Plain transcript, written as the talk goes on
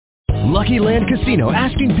Lucky Land Casino,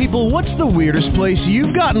 asking people, what's the weirdest place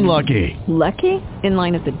you've gotten lucky? Lucky? In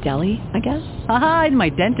line at the deli, I guess? Aha, in my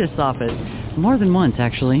dentist's office. More than once,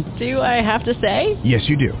 actually. Do I have to say? Yes,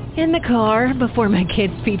 you do. In the car before my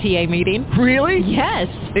kids' PTA meeting. Really? Yes.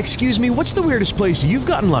 Excuse me, what's the weirdest place you've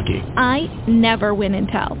gotten lucky? I never win and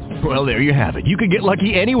tell. Well, there you have it. You can get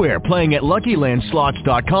lucky anywhere, playing at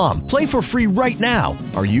LuckyLandSlots.com. Play for free right now.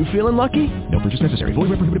 Are you feeling lucky? No purchase necessary. Void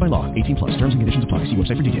where prohibited by law. 18 plus. Terms and conditions apply. See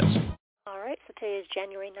website for details. All right, so today is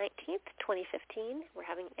January 19th, 2015. We're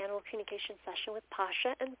having an annual communication session with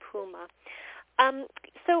Pasha and Puma.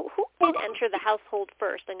 So who did enter the household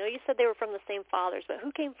first? I know you said they were from the same fathers, but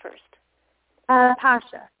who came first?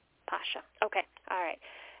 Pasha. Pasha. Okay, all right.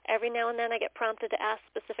 Every now and then I get prompted to ask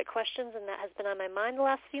specific questions, and that has been on my mind the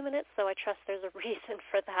last few minutes, so I trust there's a reason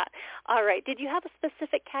for that. All right, did you have a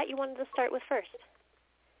specific cat you wanted to start with first?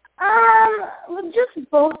 Well, just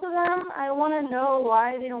both of them. I want to know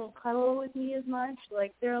why they don't cuddle with me as much.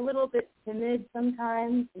 Like, they're a little bit timid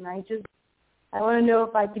sometimes, and I want to know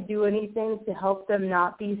if I could do anything to help them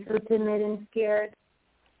not be so timid and scared.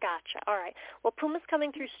 Gotcha. All right. Well, Puma's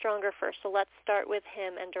coming through stronger first, so let's start with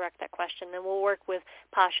him and direct that question. Then we'll work with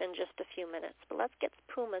Pasha in just a few minutes. But let's get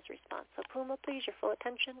Puma's response. So, Puma, please, your full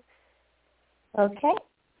attention. Okay.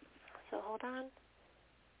 So hold on.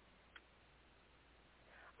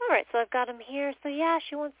 All right, so I've got him here. So, yeah,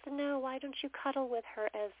 she wants to know, why don't you cuddle with her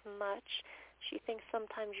as much? She thinks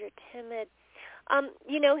sometimes you're timid.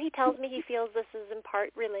 He tells me he feels this is in part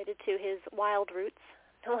related to his wild roots.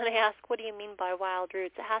 And when I ask, what do you mean by wild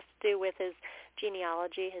roots, it has to do with his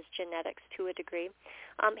genealogy, his genetics to a degree.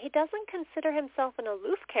 He doesn't consider himself an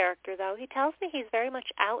aloof character, though. He tells me he's very much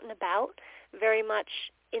out and about, very much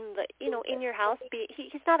in your house.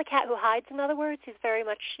 He's not a cat who hides, in other words. He's very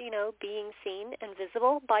much, being seen and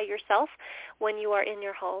visible by yourself when you are in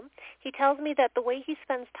your home. He tells me that the way he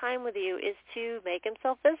spends time with you is to make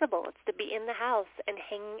himself visible. It's to be in the house and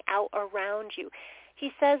hanging out around you.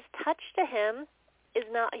 He says touch to him is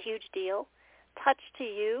not a huge deal. Touch to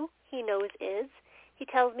you, he knows is. He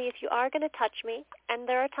tells me, if you are going to touch me, and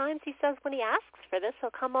there are times, he says, when he asks for this, he'll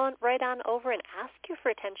come on right on over and ask you for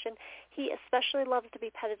attention. He especially loves to be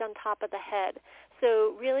petted on top of the head.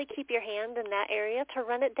 So really keep your hand in that area to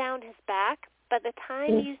run it down his back. By the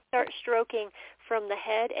time you start stroking from the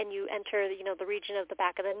head and you enter, the region of the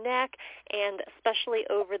back of the neck, and especially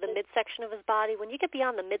over the midsection of his body, when you get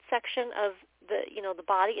beyond the midsection of the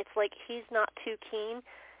body, it's like he's not too keen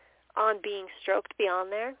on being stroked beyond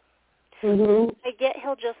there. Mm-hmm. I get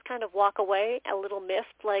he'll just kind of walk away a little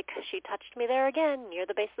miffed, like, she touched me there again, near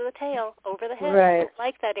the base of the tail, over the head. Right. I don't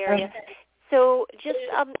like that area. So just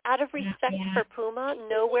out of respect for Puma,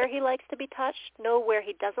 know where he likes to be touched, know where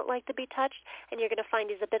he doesn't like to be touched, and you're going to find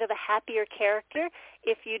he's a bit of a happier character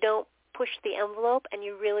if you don't push the envelope and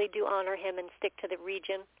you really do honor him and stick to the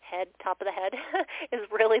region, head, top of the head, is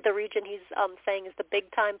really the region he's saying is the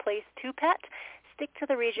big-time place to pet. Stick to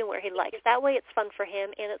the region where he likes. That way it's fun for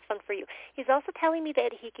him and it's fun for you. He's also telling me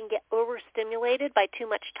that he can get overstimulated by too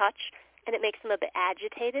much touch, and it makes him a bit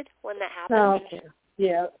agitated when that happens. Okay.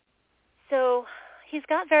 Yeah. So he's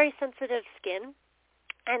got very sensitive skin,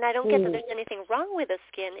 and I don't get that there's anything wrong with his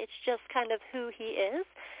skin. It's just kind of who he is.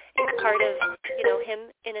 It's part of,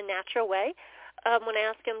 him in a natural way. When I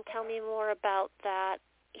ask him, tell me more about that,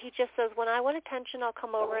 he just says, when I want attention, I'll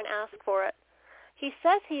come over and ask for it. He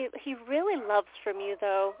says he really loves from you,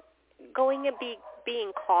 though, going and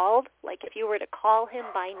being called, like if you were to call him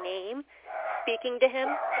by name, speaking to him,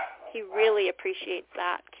 he really appreciates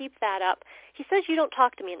that. Keep that up. He says you don't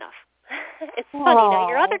talk to me enough. It's funny. Now,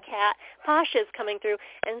 your other cat, Pasha, is coming through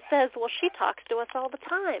and says, well, she talks to us all the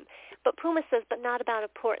time. But Puma says, but not about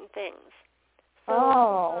important things.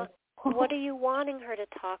 So what are you wanting her to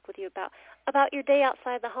talk with you about? About your day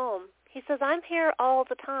outside the home. He says, I'm here all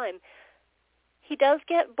the time. He does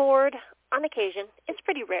get bored on occasion. It's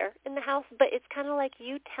pretty rare in the house, but it's kind of like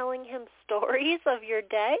you telling him stories of your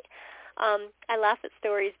day. I laugh at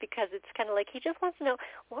stories because it's kind of like he just wants to know,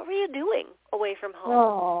 what were you doing away from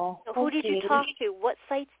home? Who did you talk to? What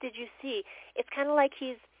sights did you see? It's kind of like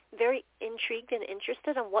he's very intrigued and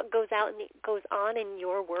interested in what goes on in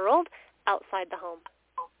your world outside the home.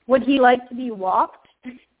 Would he like to be walked?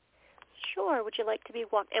 Sure. Would you like to be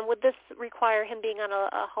walked? And would this require him being on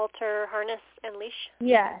a halter, harness, and leash?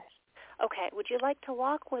 Yes. Okay. Would you like to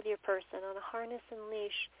walk with your person on a harness and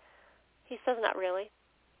leash? He says not really.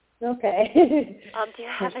 Okay. Do you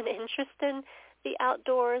have an interest in the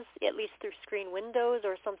outdoors, at least through screen windows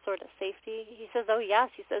or some sort of safety? He says, oh, yes.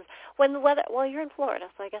 He says, when the weather, well, you're in Florida,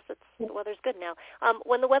 so I guess the weather's good now.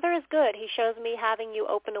 When the weather is good, he shows me having you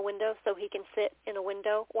open a window so he can sit in a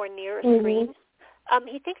window or near a screen.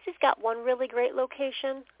 He thinks he's got one really great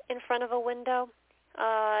location in front of a window,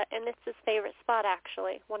 and it's his favorite spot,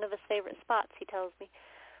 actually, one of his favorite spots, he tells me.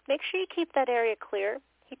 Make sure you keep that area clear.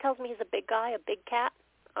 He tells me he's a big guy, a big cat,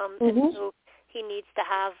 and so he needs to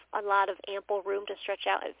have a lot of ample room to stretch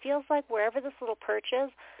out. It feels like wherever this little perch is,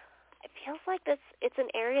 it feels like it's an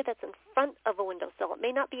area that's in front of a windowsill. It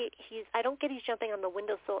may not be, I don't get he's jumping on the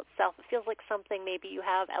windowsill itself. It feels like something maybe you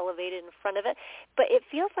have elevated in front of it, but it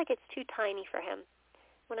feels like it's too tiny for him.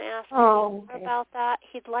 When I asked him about that,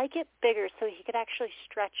 he'd like it bigger so he could actually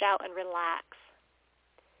stretch out and relax.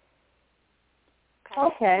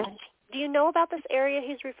 Okay. Do you know about this area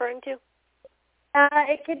he's referring to?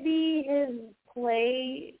 It could be his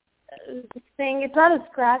play thing. It's not a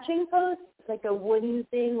scratching post. It's like a wooden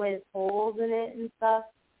thing with holes in it and stuff.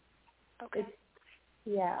 Okay.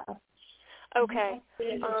 Yeah. Okay.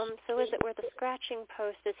 So is it where the scratching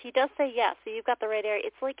post is? He does say yes, so you've got the right area.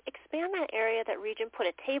 It's like expand that area, that region, put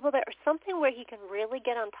a table there or something where he can really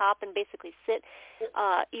get on top and basically sit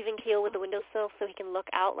even keel with the windowsill so he can look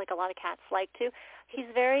out like a lot of cats like to. He's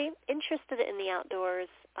very interested in the outdoors,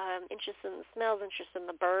 interested in the smells, interested in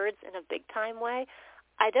the birds in a big-time way.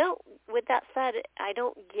 With that said, I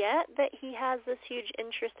don't get that he has this huge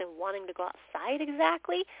interest in wanting to go outside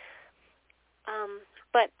exactly.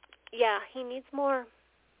 But yeah, he needs more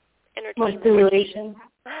entertainment. More stimulation.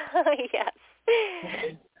 Yes.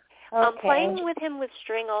 Okay. Playing with him with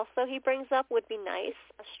string also he brings up would be nice.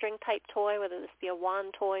 A string-type toy, whether this be a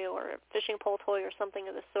wand toy or a fishing pole toy or something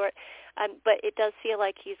of the sort. But it does feel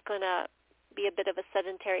like he's going to be a bit of a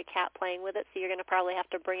sedentary cat playing with it, so you're going to probably have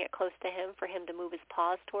to bring it close to him for him to move his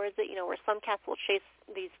paws towards it. You know, where some cats will chase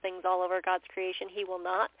these things all over God's creation, he will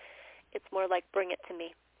not. It's more like bring it to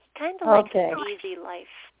me. He kind of likes an easy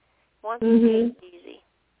life. Wants to take it easy.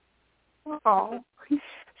 Oh.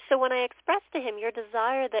 So when I expressed to him your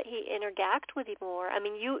desire that he interact with you more, I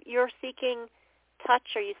mean, you're seeking touch.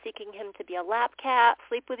 Are you seeking him to be a lap cat,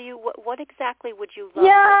 sleep with you? What exactly would you love?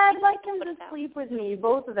 Yeah, I'd like him to sleep with me,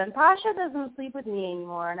 both of them. Pasha doesn't sleep with me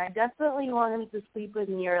anymore, and I definitely want him to sleep with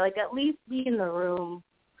me, or like at least be in the room.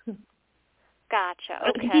 Gotcha.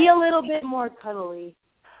 Okay. Be a little bit more cuddly.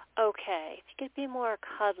 Okay. If you could be more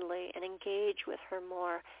cuddly and engage with her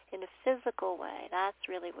more in a physical way, that's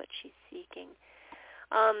really what she's seeking.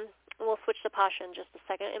 We'll switch to Pasha in just a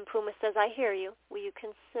second. And Puma says, I hear you. Will you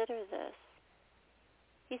consider this?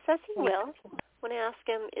 He says he will. When I ask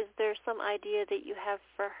him, is there some idea that you have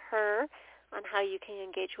for her on how you can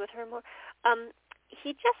engage with her more?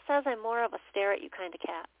 He just says I'm more of a stare-at-you kind of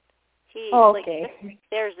cat. He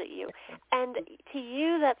stares at you. And to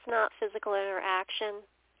you, that's not physical interaction,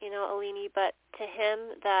 Alini, but to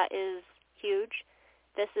him, that is huge.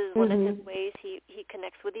 This is one of his ways he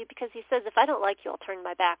connects with you, because he says, if I don't like you, I'll turn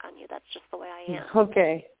my back on you. That's just the way I am.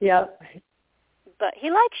 Okay, yep. But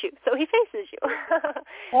he likes you, so he faces you.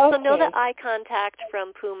 So know that eye contact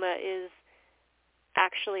from Puma is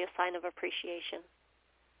actually a sign of appreciation.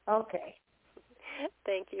 Okay.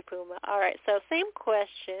 Thank you, Puma. All right, so same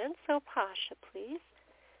question. So Pasha, please.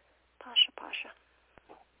 Pasha.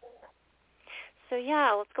 So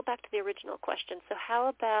yeah, let's go back to the original question. So how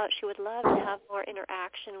about she would love to have more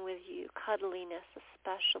interaction with you, cuddliness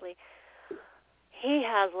especially. He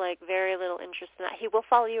has very little interest in that. He will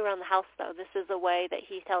follow you around the house, though. This is a way that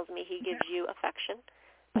he tells me he gives you affection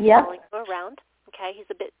by following you around. Okay, he's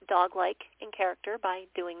a bit dog-like in character by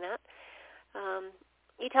doing that.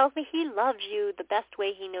 He tells me he loves you the best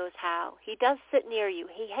way he knows how. He does sit near you.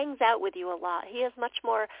 He hangs out with you a lot. He is much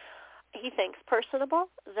more, he thinks, personable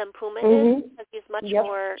than Puma is, because he's much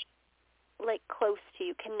more close to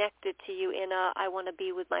you, connected to you in a I want to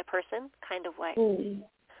be with my person kind of way.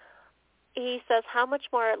 He says, how much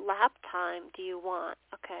more lap time do you want?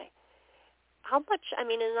 Okay. How much,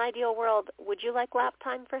 in an ideal world, would you like lap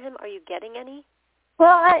time for him? Are you getting any?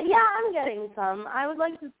 Well, I'm getting some. I would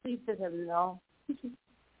like to sleep with him, though.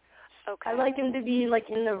 Okay. I'd like him to be,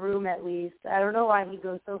 in the room at least. I don't know why he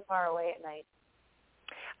goes so far away at night.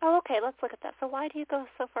 Oh, okay, let's look at that. So why do you go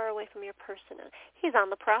so far away from your person? He's on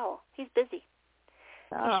the prowl. He's busy.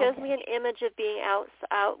 He shows me an image of being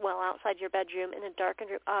outside your bedroom in a darkened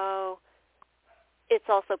room. Oh, it's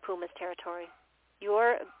also Puma's territory.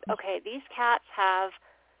 These cats have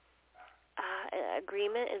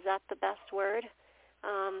agreement. Is that the best word?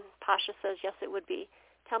 Pasha says, yes, it would be.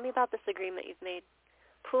 Tell me about this agreement you've made.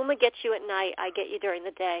 Puma gets you at night. I get you during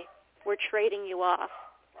the day. We're trading you off.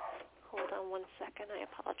 Hold on one second. I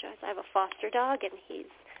apologize. I have a foster dog, and he's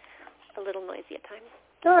a little noisy at times.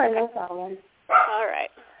 Sure, no problem. All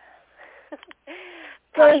right.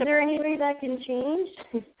 So is there any way that can change?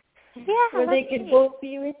 Yeah. Where they could both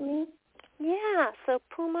be with me? Yeah, so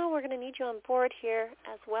Puma, we're going to need you on board here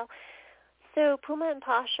as well. So Puma and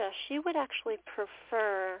Pasha, she would actually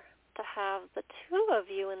prefer to have the two of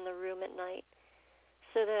you in the room at night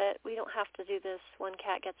so that we don't have to do this. One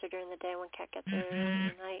cat gets her during the day, one cat gets her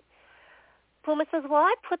during the night. Puma says, well,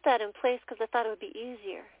 I put that in place because I thought it would be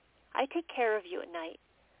easier. I take care of you at night.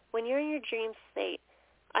 When you're in your dream state,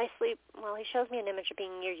 I sleep, well, he shows me an image of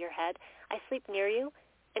being near your head. I sleep near you,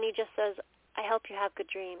 and he just says, I help you have good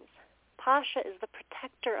dreams. Pasha is the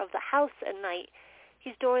protector of the house at night.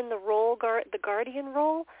 He's doing the role, the guardian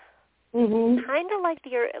role, kind of like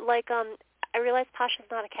I realize Pasha's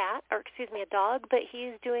not a cat, or a dog, but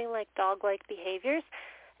he's doing like dog-like behaviors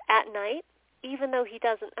at night, even though he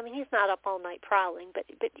doesn't, he's not up all night prowling, but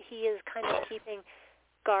he is kind of keeping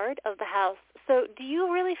guard of the house. So do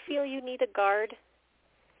you really feel you need a guard?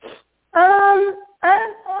 I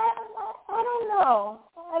don't know.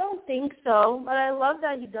 I don't think so, but I love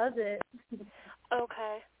that he does it.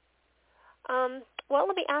 Okay. Well,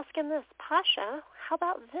 let me ask him this. Pasha, how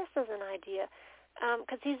about this as an idea?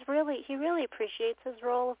 Because he really appreciates his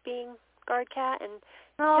role of being guard cat, and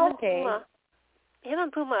him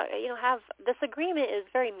and Puma, have this agreement is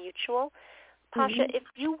very mutual. Pasha, if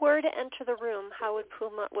you were to enter the room, how would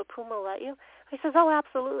Puma let you? He says, oh,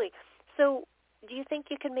 absolutely. So do you think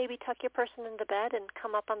you could maybe tuck your person into bed and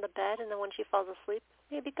come up on the bed, and then when she falls asleep,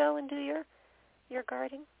 maybe go and do your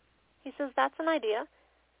guarding? He says, that's an idea.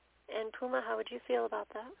 And Puma, how would you feel about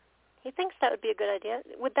that? He thinks that would be a good idea.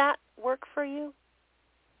 Would that work for you?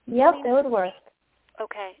 Yep, it would work.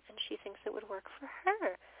 Okay, and she thinks it would work for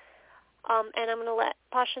her. And I'm going to let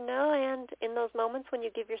Pasha know, and in those moments when you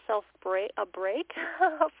give yourself a break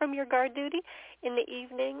from your guard duty in the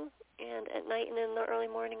evening and at night and in the early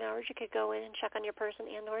morning hours, you could go in and check on your person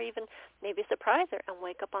and or even maybe surprise her and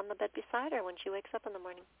wake up on the bed beside her when she wakes up in the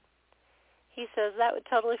morning. He says that would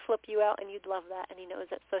totally flip you out, and you'd love that, and he knows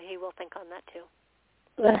it, so he will think on that too.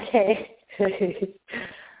 Okay.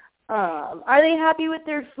 Are they happy with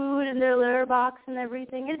their food and their litter box and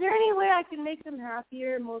everything? Is there any way I can make them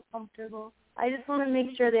happier and more comfortable? I just want to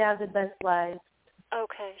make sure they have the best lives.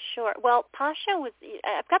 Okay, sure. Well, Pasha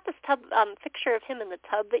I've got this tub picture of him in the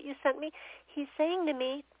tub that you sent me. He's saying to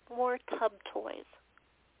me, more tub toys.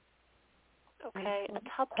 Okay, a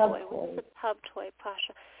tub toy. What's a tub toy,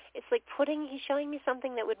 Pasha? It's like he's showing me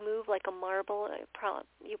something that would move like a marble.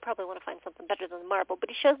 You probably want to find something better than a marble, but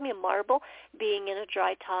he shows me a marble being in a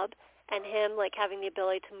dry tub and him like having the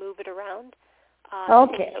ability to move it around. I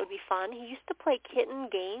think that would be fun. He used to play kitten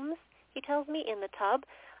games, he tells me, in the tub.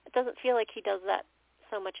 It doesn't feel like he does that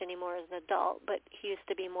so much anymore as an adult, but he used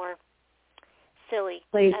to be more silly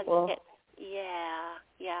playful. as a kid.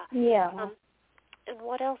 Yeah. And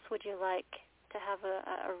what else would you like to have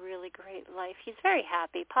a really great life? He's very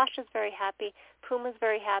happy. Pasha's very happy. Puma's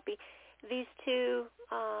very happy. These two,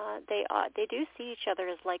 they do see each other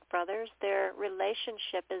as like brothers. Their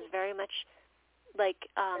relationship is very much like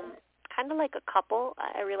kind of like a couple.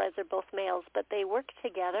 I realize they're both males, but they work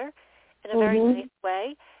together in a very nice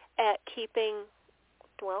way at taking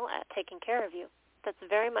care of you. That's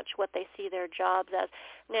very much what they see their jobs as.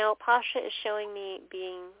 Now, Pasha is showing me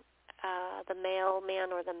being the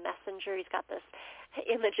mailman or the messenger. He's got this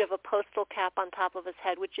image of a postal cap on top of his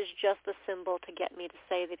head, which is just a symbol to get me to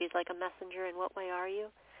say that he's like a messenger. In what way are you?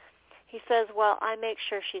 He says, well, I make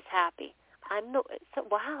sure she's happy.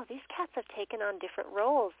 Wow, these cats have taken on different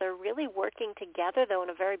roles. They're really working together, though, in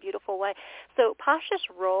a very beautiful way. So Pasha's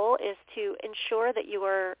role is to ensure that you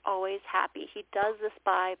are always happy. He does this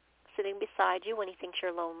by sitting beside you when he thinks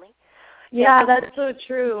you're lonely. Yeah, that's so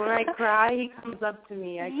true. When I cry, he comes up to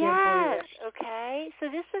me. I can't believe it. Okay. So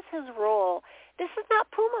this is his role. This is not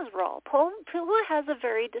Puma's role. Puma has a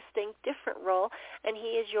very distinct, different role, and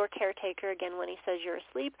he is your caretaker, again, when he says you're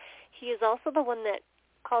asleep. He is also the one that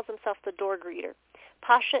calls himself the door greeter.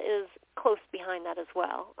 Pasha is close behind that as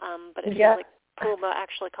well, but it feels like Puma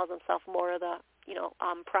actually calls himself more of the,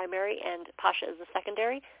 primary, and Pasha is the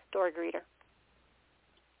secondary door greeter.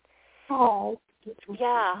 Oh.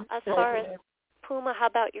 Yeah, as far as Puma, how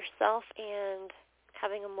about yourself and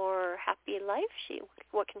having a more happy life?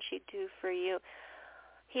 What can she do for you?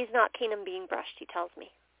 He's not keen on being brushed, he tells me.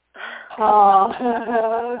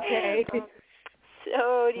 Oh, okay.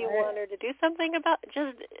 So do you want her to do something about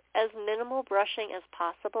just as minimal brushing as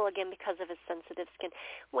possible, again, because of his sensitive skin?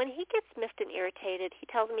 When he gets miffed and irritated, he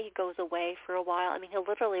tells me he goes away for a while. He'll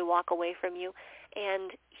literally walk away from you,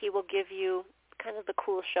 and he will give you kind of the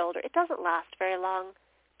cool shoulder. It doesn't last very long,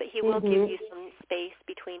 but he will give you some space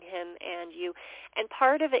between him and you. And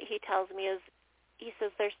part of it, he tells me, is he says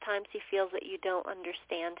there's times he feels that you don't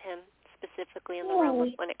understand him, specifically in the realm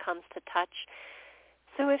of when it comes to touch.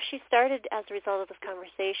 So if she started, as a result of this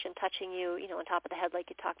conversation, touching you, on top of the head like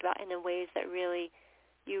you talked about, and in ways that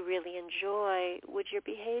you really enjoy, would your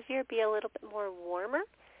behavior be a little bit more warmer,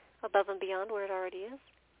 above and beyond where it already is?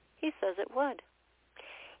 He says it would.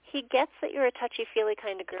 He gets that you're a touchy-feely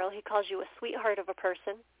kind of girl. He calls you a sweetheart of a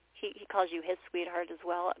person. He calls you his sweetheart as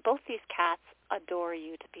well. Both these cats adore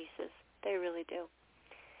you to pieces. They really do.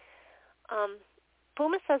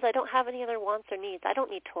 Puma says, I don't have any other wants or needs. I don't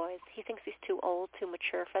need toys. He thinks he's too old, too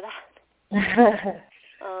mature for that.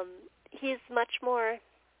 He's much more,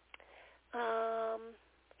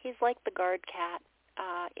 he's like the guard cat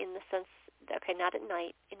in the sense, okay, not at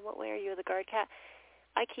night. In what way are you the guard cat?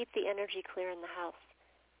 I keep the energy clear in the house.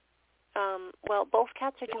 Well, both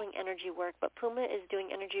cats are doing energy work, but Puma is doing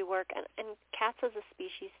energy work, and cats as a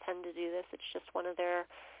species tend to do this. It's just one of their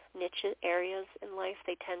niche areas in life.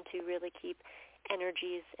 They tend to really keep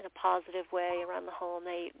energies in a positive way around the home.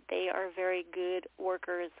 They are very good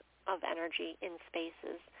workers of energy in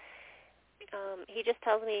spaces. He just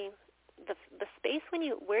tells me the space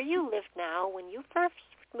where you live now, when you first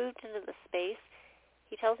moved into the space,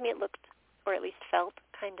 he tells me it looked, or at least felt,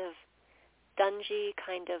 kind of dungy,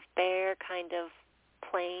 kind of bare, kind of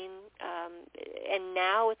plain, and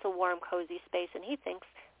now it's a warm, cozy space, and he thinks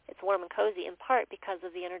it's warm and cozy in part because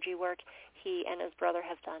of the energy work he and his brother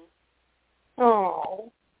have done.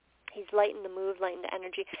 Oh. He's lightened the mood, lightened the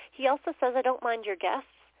energy. He also says, I don't mind your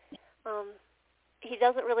guests. He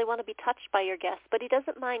doesn't really want to be touched by your guests, but he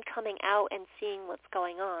doesn't mind coming out and seeing what's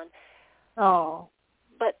going on. Oh.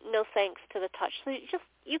 But no thanks to the touch. So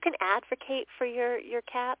you can advocate for your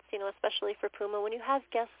cats, especially for Puma. When you have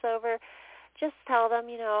guests over, just tell them,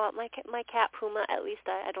 my cat Puma, at least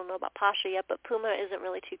I don't know about Pasha yet, but Puma isn't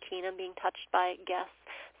really too keen on being touched by guests.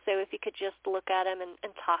 So if you could just look at him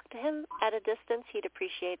and talk to him at a distance, he'd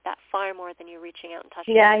appreciate that far more than you reaching out and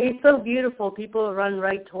touching him. Yeah, he's so beautiful. People run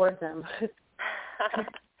right towards him.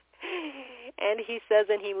 And he says,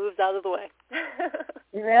 and he moves out of the way.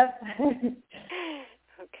 Yep.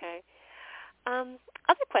 Okay.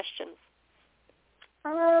 Other questions?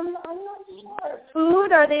 I'm not sure.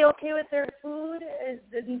 Food? Are they okay with their food?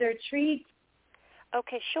 Isn't their treats?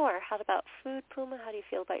 Okay, sure. How about food, Puma? How do you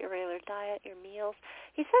feel about your regular diet, your meals?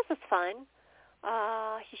 He says it's fine.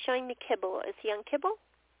 He's showing me kibble. Is he on kibble?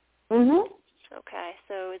 Mm-hmm. Okay,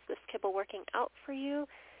 so is this kibble working out for you?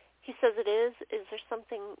 He says it is. Is there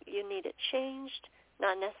something you need it changed?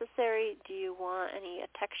 Not necessary. Do you want any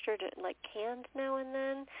texture to, like canned now and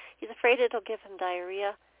then? He's afraid it'll give him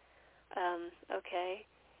diarrhea. Okay.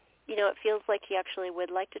 It feels like he actually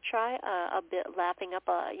would like to try a bit, lapping up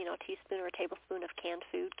a teaspoon or a tablespoon of canned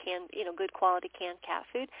food, good quality canned cat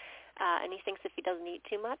food. And he thinks if he doesn't eat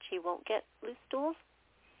too much, he won't get loose stools.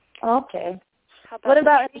 Okay. What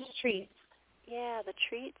about his treats? Yeah, the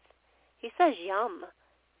treats. He says yum.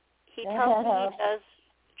 He tells me he does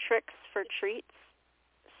tricks for treats,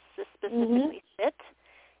 specifically sit.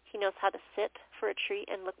 He knows how to sit for a treat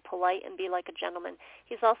and look polite and be like a gentleman.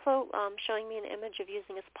 He's also showing me an image of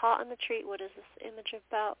using his paw on the treat. What is this image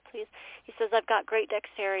about, please? He says, I've got great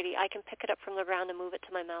dexterity. I can pick it up from the ground and move it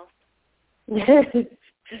to my mouth.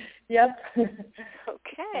 Yep.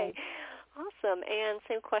 Okay. Awesome. And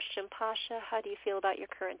same question, Pasha, how do you feel about your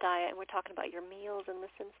current diet? And we're talking about your meals in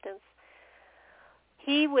this instance.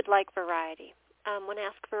 He would like variety. When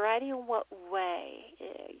asked variety in what way?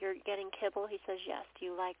 You're getting kibble? He says yes. Do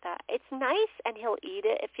you like that? It's nice, and he'll eat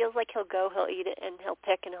it. It feels like he'll eat it, and he'll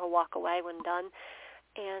pick, and he'll walk away when done.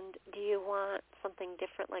 And do you want something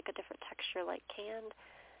different, like a different texture, like canned?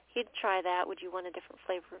 He'd try that. Would you want a different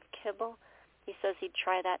flavor of kibble? He says he'd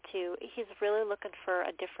try that too. He's really looking for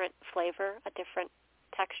a different flavor, a different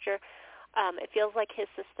texture. It feels like his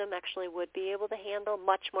system actually would be able to handle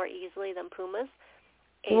much more easily than Puma's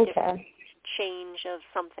a different change of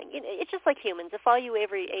something. It's just like humans. If all you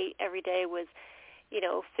ever ate every day was,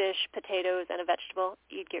 fish, potatoes, and a vegetable,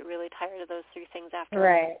 you'd get really tired of those three things after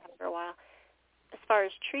a while. As far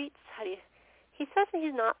as treats, he says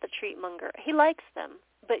he's not the treat monger. He likes them,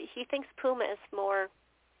 but he thinks Puma is more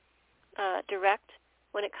direct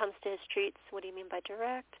when it comes to his treats. What do you mean by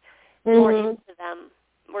direct? More into them,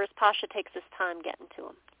 whereas Pasha takes his time getting to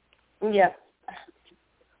them. Yeah.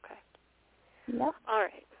 Okay. Yeah. All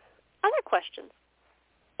right. Other questions?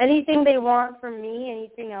 Anything they want from me?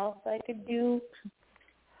 Anything else I could do?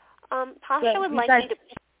 Pasha would like you to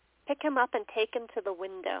pick him up and take him to the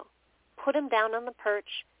window, put him down on the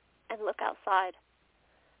perch, and look outside.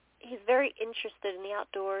 He's very interested in the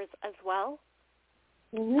outdoors as well.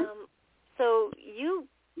 So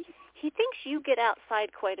he thinks you get outside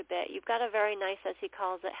quite a bit. You've got a very nice, as he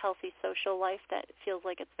calls it, healthy social life that feels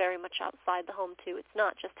like it's very much outside the home too. It's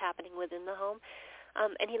not just happening within the home.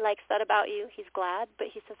 And he likes that about you. He's glad, but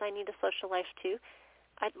he says, I need a social life too.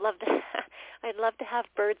 I'd love to have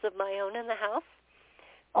birds of my own in the house.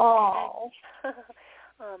 Oh.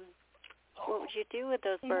 What would you do with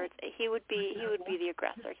those birds? He would be the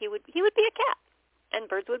aggressor. He would be a cat, and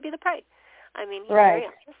birds would be the prey. I mean, he's very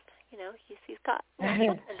honest. You know, he's got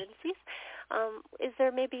natural tendencies. Is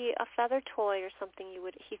there maybe a feather toy or something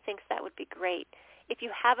he thinks that would be great? If you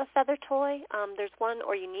have a feather toy, there's one,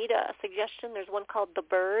 or you need a suggestion, there's one called the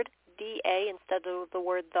Bird, D-A instead of the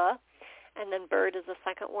word the, and then bird is the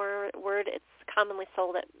second word. It's commonly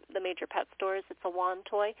sold at the major pet stores. It's a wand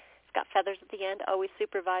toy. It's got feathers at the end. Always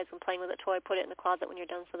supervise when playing with a toy. Put it in the closet when you're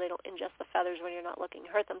done so they don't ingest the feathers when you're not looking to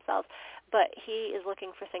hurt themselves. But he is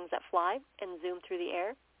looking for things that fly and zoom through the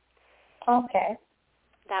air. Okay.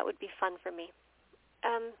 That would be fun for me.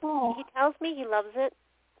 He tells me he loves it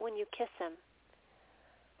when you kiss him.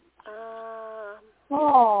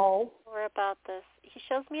 More about this. He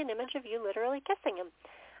shows me an image of you literally kissing him.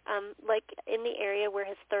 Like in the area where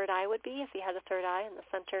his third eye would be, if he had a third eye in the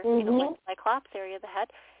center, like Cyclops area of the head.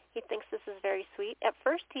 He thinks this is very sweet. At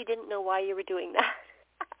first, he didn't know why you were doing that.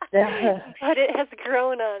 But it has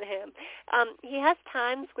grown on him. He has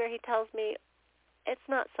times where he tells me, it's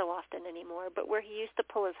not so often anymore, but where he used to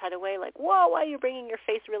pull his head away like, whoa, why are you bringing your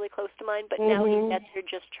face really close to mine? But now he gets you're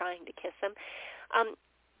just trying to kiss him.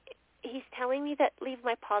 He's telling me that leave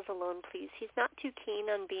my paws alone, please. He's not too keen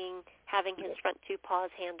on having his front two paws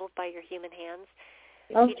handled by your human hands.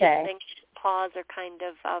 Okay. He just thinks paws are kind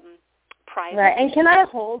of private. Right. And can I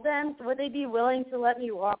hold them? Would they be willing to let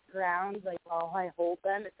me walk around while I hold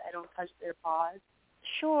them if I don't touch their paws?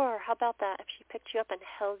 Sure. How about that? If she picked you up and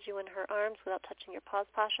held you in her arms without touching your paws,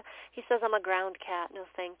 Pasha? He says, I'm a ground cat. No,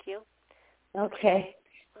 thank you. Okay.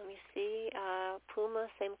 Let me see. Puma,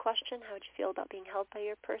 same question. How would you feel about being held by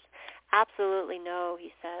your person? Absolutely no,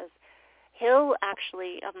 he says. He'll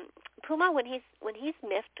actually, Puma, when he's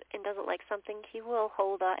miffed and doesn't like something, he will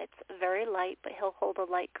hold it's very light, but he'll hold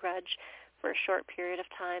a light grudge for a short period of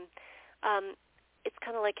time. It's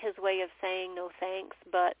kind of like his way of saying no thanks,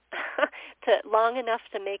 but long enough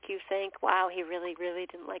to make you think, wow, he really, really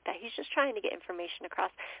didn't like that. He's just trying to get information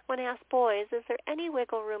across. When I ask boys, is there any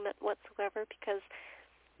wiggle room whatsoever? Because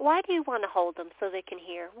why do you want to hold them so they can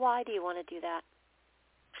hear? Why do you want to do that?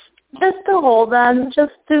 Just to hold them,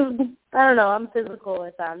 just to, I don't know, I'm physical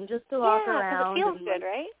with them, just to walk around. Yeah, because it feels good,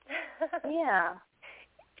 right? Yeah.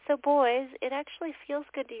 So boys, it actually feels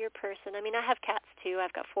good to your person. I mean, I have cats too.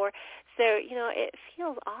 I've got 4. So, it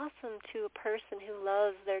feels awesome to a person who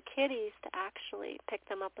loves their kitties to actually pick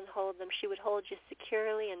them up and hold them. She would hold you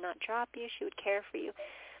securely and not drop you. She would care for you.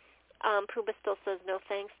 Puma still says no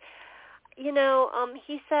thanks.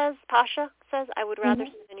 He says, Pasha says, I would rather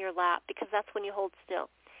sit in your lap because that's when you hold still.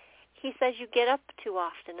 He says you get up too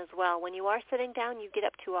often as well. When you are sitting down, you get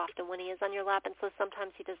up too often when he is on your lap, and so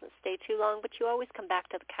sometimes he doesn't stay too long, but you always come back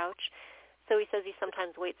to the couch. So he says he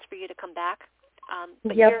sometimes waits for you to come back.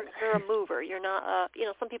 But you're a mover. You're not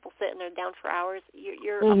some people sit and they're down for hours.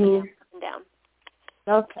 You're up and down.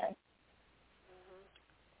 Okay.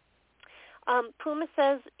 Puma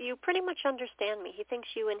says you pretty much understand me. He thinks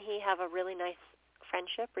you and he have a really nice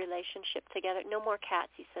relationship together. No more cats,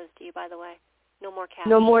 he says to you, by the way. No more cats.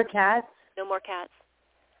 No more cats? No more cats.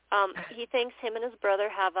 He thinks him and his brother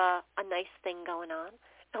have a nice thing going on.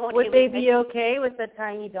 Would they be okay with a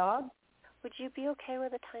tiny dog? Would you be okay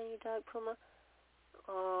with a tiny dog, Puma?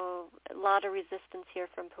 Oh, a lot of resistance here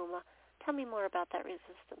from Puma. Tell me more about that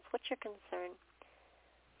resistance. What's your concern?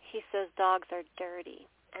 He says dogs are dirty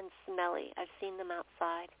and smelly. I've seen them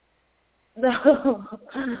outside. No.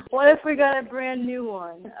 What if we got a brand new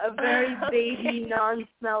one? A very baby,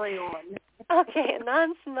 non-smelly one. Okay, a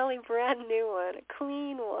non-smelly brand new one. A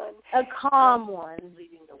clean one. A calm one.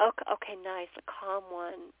 Okay, nice. A calm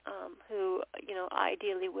one who,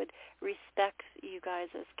 ideally would respect you guys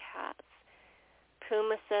as cats.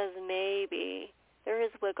 Puma says maybe. There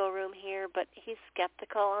is wiggle room here, but he's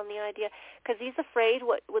skeptical on the idea because he's afraid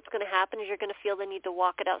what's going to happen is you're going to feel the need to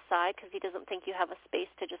walk it outside because he doesn't think you have a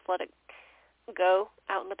space to just let it go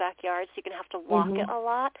out in the backyard, so you're going to have to walk it a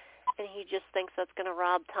lot, and he just thinks that's going to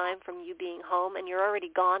rob time from you being home, and you're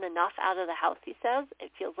already gone enough out of the house, he says.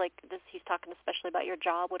 It feels like this. He's talking especially about your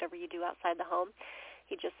job, whatever you do outside the home.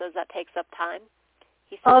 He just says that takes up time.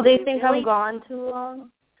 He says, they think I'm gone too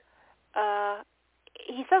long?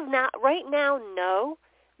 He says right now, no,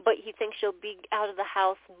 but he thinks you'll be out of the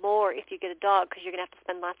house more if you get a dog because you're going to have to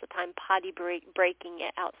spend lots of time potty breaking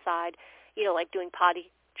it outside, like doing potty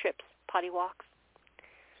trips, potty walks.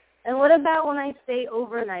 And what about when I stay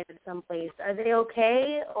overnight at someplace? Are they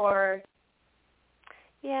okay or?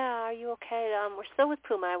 Yeah, are you okay? We're still with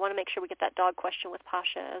Puma. I want to make sure we get that dog question with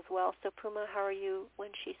Pasha as well. So, Puma, how are you when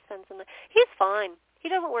she sends him He's fine. He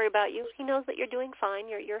doesn't worry about you. He knows that you're doing fine.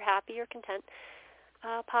 You're happy. You're content.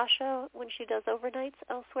 Pasha, when she does overnights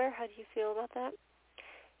elsewhere, how do you feel about that?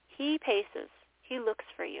 He paces. He looks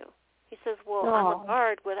for you. He says, well, I'm a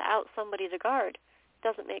guard without somebody to guard.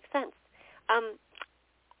 Doesn't make sense.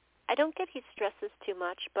 I don't get he stresses too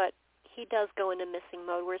much, but he does go into missing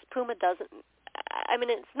mode, whereas Puma doesn't. I mean,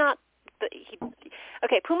 it's not.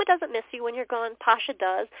 Puma doesn't miss you when you're gone. Pasha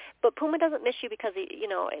does, but Puma doesn't miss you because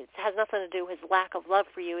it has nothing to do with his lack of love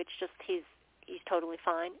for you. It's just he's totally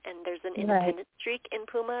fine, and there's an independent streak in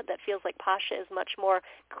Puma that feels like Pasha is much more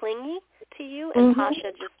clingy to you, and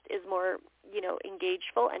Pasha just is more,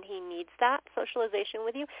 engageful, and he needs that socialization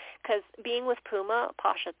with you, because being with Puma,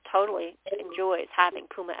 Pasha totally enjoys having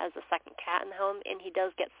Puma as a second cat in the home, and he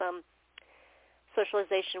does get some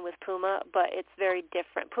socialization with Puma, but it's very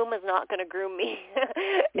different. Puma's not going to groom me,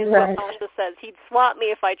 is what Pasha says. He'd swat me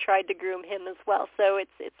if I tried to groom him as well, so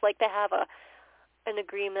it's like they have an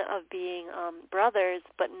agreement of being brothers,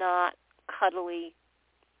 but not cuddly,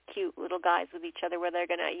 cute little guys with each other where they're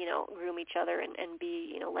going to, groom each other and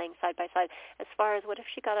be, laying side by side. As far as what if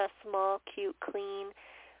she got a small, cute, clean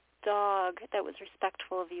dog that was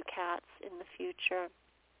respectful of you cats in the future?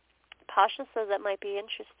 Pasha says that might be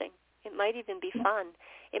interesting. It might even be fun.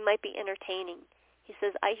 It might be entertaining. He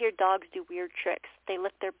says, I hear dogs do weird tricks. They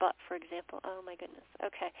lick their butt, for example. Oh, my goodness.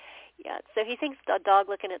 Okay. Yeah, so he thinks a dog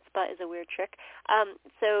licking its butt is a weird trick.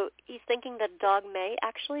 So he's thinking that a dog may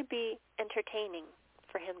actually be entertaining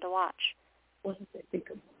for him to watch. What do they think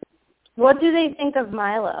of? What do they think of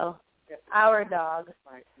Milo, our dog?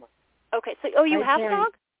 Okay, so, you have a dog?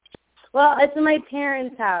 Well, it's in my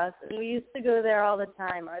parents' house, and we used to go there all the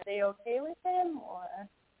time. Are they okay with him, or?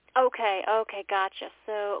 Okay, gotcha.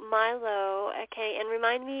 So Milo, okay, and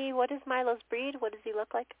remind me, what is Milo's breed? What does he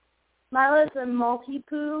look like? Milo's a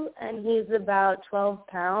Maltipoo, and he's about 12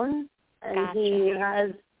 pounds, and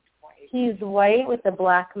gotcha. He's white with a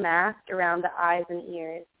black mask around the eyes and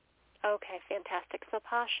ears. Okay, fantastic. So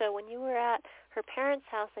Pasha, when you were at her parents'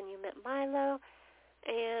 house and you met Milo,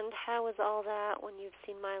 and how was all that when you've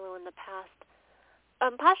seen Milo in the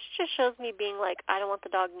past? Pasha just shows me being like, I don't want the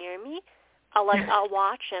dog near me. I'll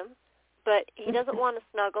watch him, but he doesn't want to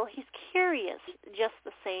snuggle. He's curious, just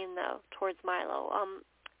the same though, towards Milo.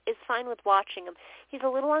 Is fine with watching him. He's a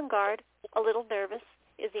little on guard, a little nervous,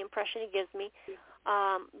 is the impression he gives me.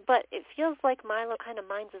 But it feels like Milo kind of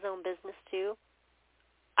minds his own business too.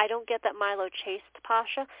 I don't get that Milo chased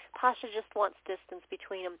Pasha. Pasha just wants distance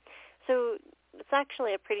between them. So it's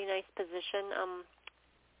actually a pretty nice position.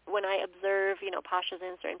 When I observe, Pasha's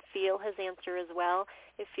answer and feel his answer as well,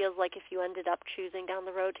 it feels like if you ended up choosing down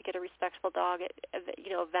the road to get a respectful dog,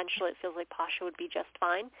 eventually it feels like Pasha would be just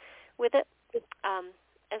fine with it.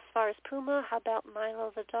 As far as Puma, how about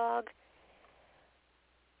Milo the dog?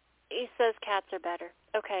 He says cats are better.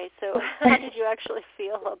 Okay, so how did you actually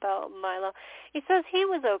feel about Milo? He says he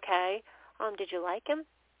was okay. Did you like him?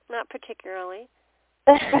 Not particularly.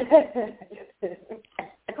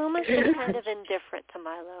 Puma's just kind of indifferent to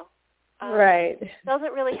Milo. Right.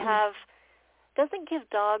 Doesn't give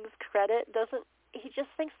dogs credit, he just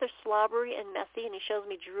thinks they're slobbery and messy, and he shows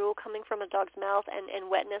me drool coming from a dog's mouth and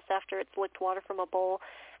wetness after it's licked water from a bowl.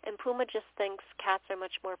 And Puma just thinks cats are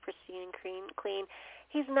much more pristine and clean.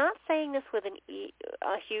 He's not saying this with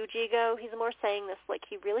a huge ego. He's more saying this like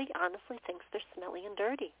he really honestly thinks they're smelly and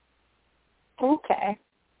dirty. Okay.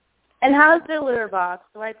 And how's the litter box?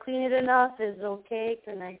 Do I clean it enough? Is it okay?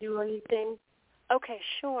 Can I do anything? Okay,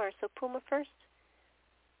 sure. So Puma first?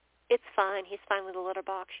 It's fine. He's fine with the litter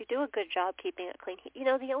box. You do a good job keeping it clean.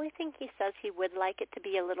 The only thing he says he would like it to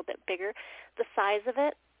be a little bit bigger. The size of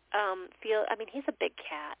it, he's a big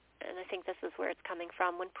cat, and I think this is where it's coming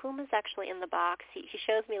from. When Puma's actually in the box, he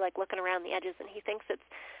shows me, like, looking around the edges, and he thinks it's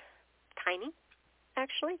tiny,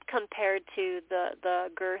 actually, compared to the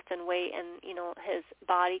girth and weight and, his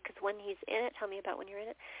body, because when he's in it, tell me about when you're in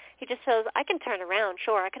it, he just shows, I can turn around,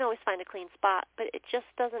 sure, I can always find a clean spot, but it just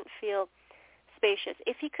doesn't feel spacious.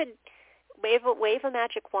 If he could wave a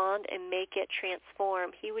magic wand and make it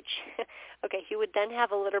transform, he would he would then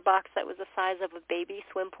have a litter box that was the size of a baby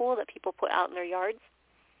swim pool that people put out in their yards.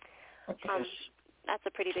 Okay. That's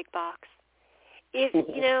a pretty big box. If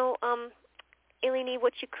Eleni,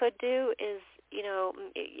 what you could do is,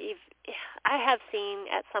 I have seen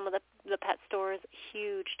at some of the pet stores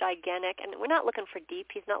huge, gigantic, and we're not looking for deep.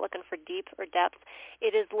 He's not looking for deep or depth.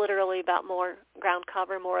 It is literally about more ground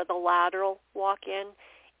cover, more of the lateral walk-in.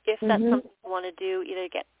 If that's something you want to do, either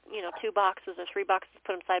get 2 boxes or 3 boxes,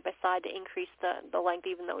 put them side by side to increase the length,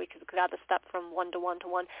 even though we could add the step from 1 to 1 to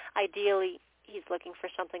 1. Ideally, he's looking for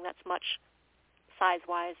something that's much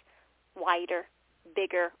size-wise wider,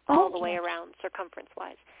 bigger, all the way around,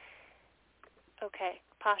 circumference-wise. Okay,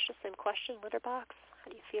 Pasha, same question, litter box.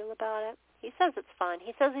 How do you feel about it? He says it's fun.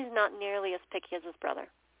 He says he's not nearly as picky as his brother.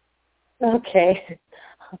 Okay.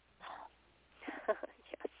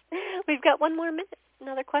 Yes. We've got 1 more minute.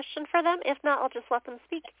 Another question for them? If not, I'll just let them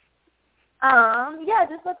speak. Yeah,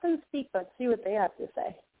 just let them speak, but see what they have to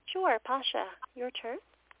say. Sure. Pasha, your turn.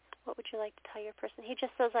 What would you like to tell your person? He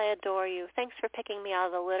just says, I adore you. Thanks for picking me out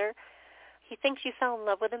of the litter. He thinks you fell in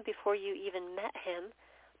love with him before you even met him.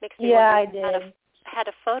 Makes me wonder I if you did. had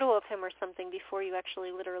a photo of him or something before you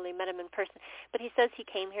actually literally met him in person. But he says he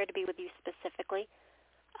came here to be with you specifically.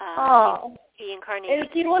 He incarnated.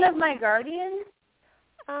 Is he one of my guardians?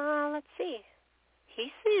 Let's see.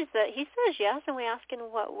 He says yes, and we ask in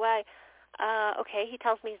what way. Okay, he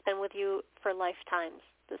tells me he's been with you for lifetimes.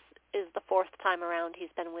 This is the 4th time around he's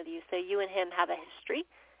been with you. So you and him have a history,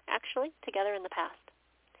 actually, together in the past.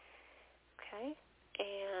 Okay,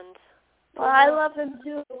 and... Well, I love him,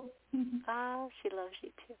 too. She loves you,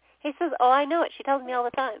 too. He says, I know it. She tells me all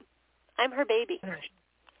the time. I'm her baby.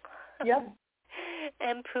 Yep.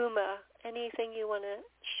 And Puma, anything you want to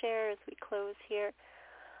share as we close here?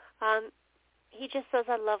 He just says,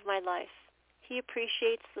 I love my life. He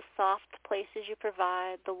appreciates the soft places you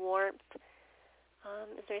provide, the warmth.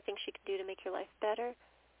 Is there anything she can do to make your life better?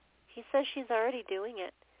 He says she's already doing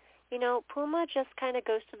it. Puma just kind of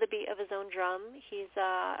goes to the beat of his own drum. He's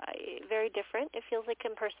very different, it feels like,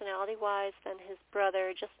 in personality-wise than his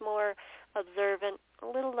brother, just more observant, a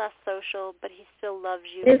little less social, but he still loves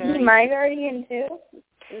you. Is he my guardian, too?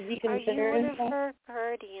 Is he Are considered you one of her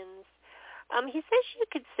guardians? He says you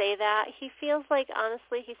could say that. He feels like,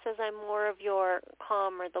 honestly, he says, I'm more of your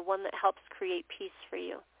calmer, the one that helps create peace for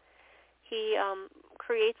you. He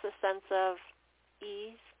creates a sense of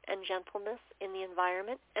ease and gentleness in the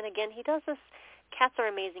environment. And again, he does this. Cats are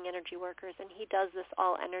amazing energy workers, and he does this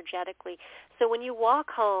all energetically. So when you walk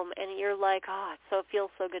home and you're like, it feels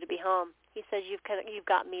so good to be home, he says, you've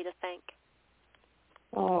got me to thank.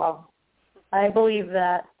 Oh, I believe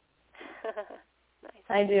that. Nice.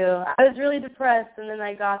 I do. I was really depressed, and then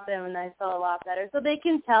I got them, and I felt a lot better. So they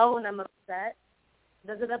can tell when I'm upset.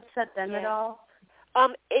 Does it upset them at all?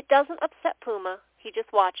 It doesn't upset Puma. He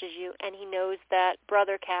just watches you, and he knows that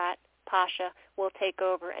brother cat, Pasha, will take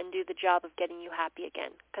over and do the job of getting you happy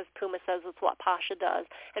again, because Puma says it's what Pasha does,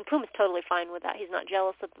 and Puma's totally fine with that. He's not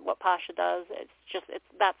jealous of what Pasha does.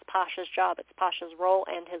 That's Pasha's job. It's Pasha's role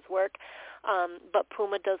and his work. But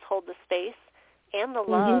Puma does hold the space and the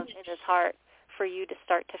love in his heart for you to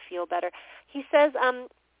start to feel better. He says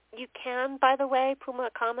you can, by the way, Puma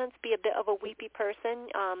comments, be a bit of a weepy person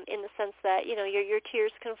in the sense that, your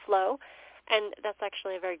tears can flow. And that's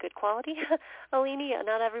actually a very good quality, Alini.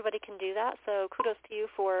 Not everybody can do that, so kudos to you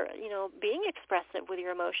for, being expressive with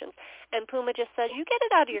your emotions. And Puma just says, you get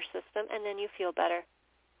it out of your system, and then you feel better.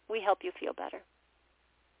 We help you feel better.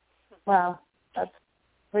 Wow, that's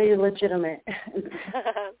pretty legitimate.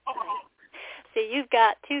 So you've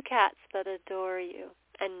got 2 cats that adore you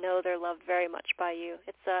and know they're loved very much by you.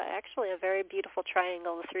 It's actually a very beautiful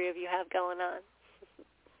triangle the 3 of you have going on.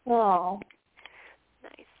 Oh.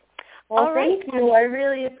 Nice. Well, thank you. I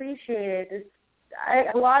really appreciate it.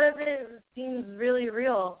 A lot of it seems really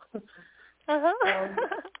real.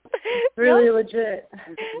 Really legit.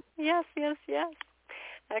 Yes.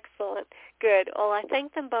 Excellent. Good. Well, I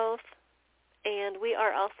thank them both, and we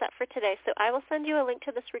are all set for today. So I will send you a link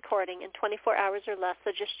to this recording in 24 hours or less,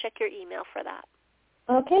 so just check your email for that.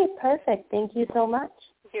 Okay, perfect. Thank you so much.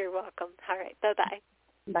 You're welcome. All right. Bye-bye.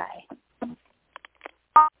 Bye.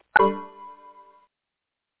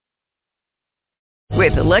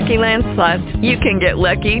 With the Lucky Land Slots, you can get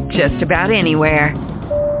lucky just about anywhere.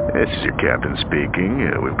 This is your captain speaking.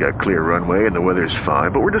 We've got clear runway and the weather's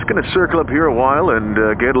fine, but we're just going to circle up here a while and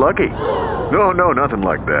get lucky. No, nothing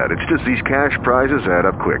like that. It's just these cash prizes add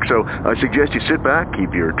up quick. So I suggest you sit back,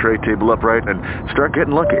 keep your tray table upright, and start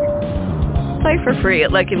getting lucky. Play for free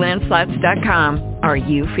at LuckyLandSlots.com. Are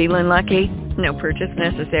you feeling lucky? No purchase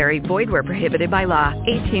necessary. Void where prohibited by law.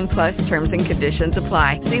 18+ terms and conditions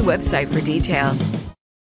apply. See website for details.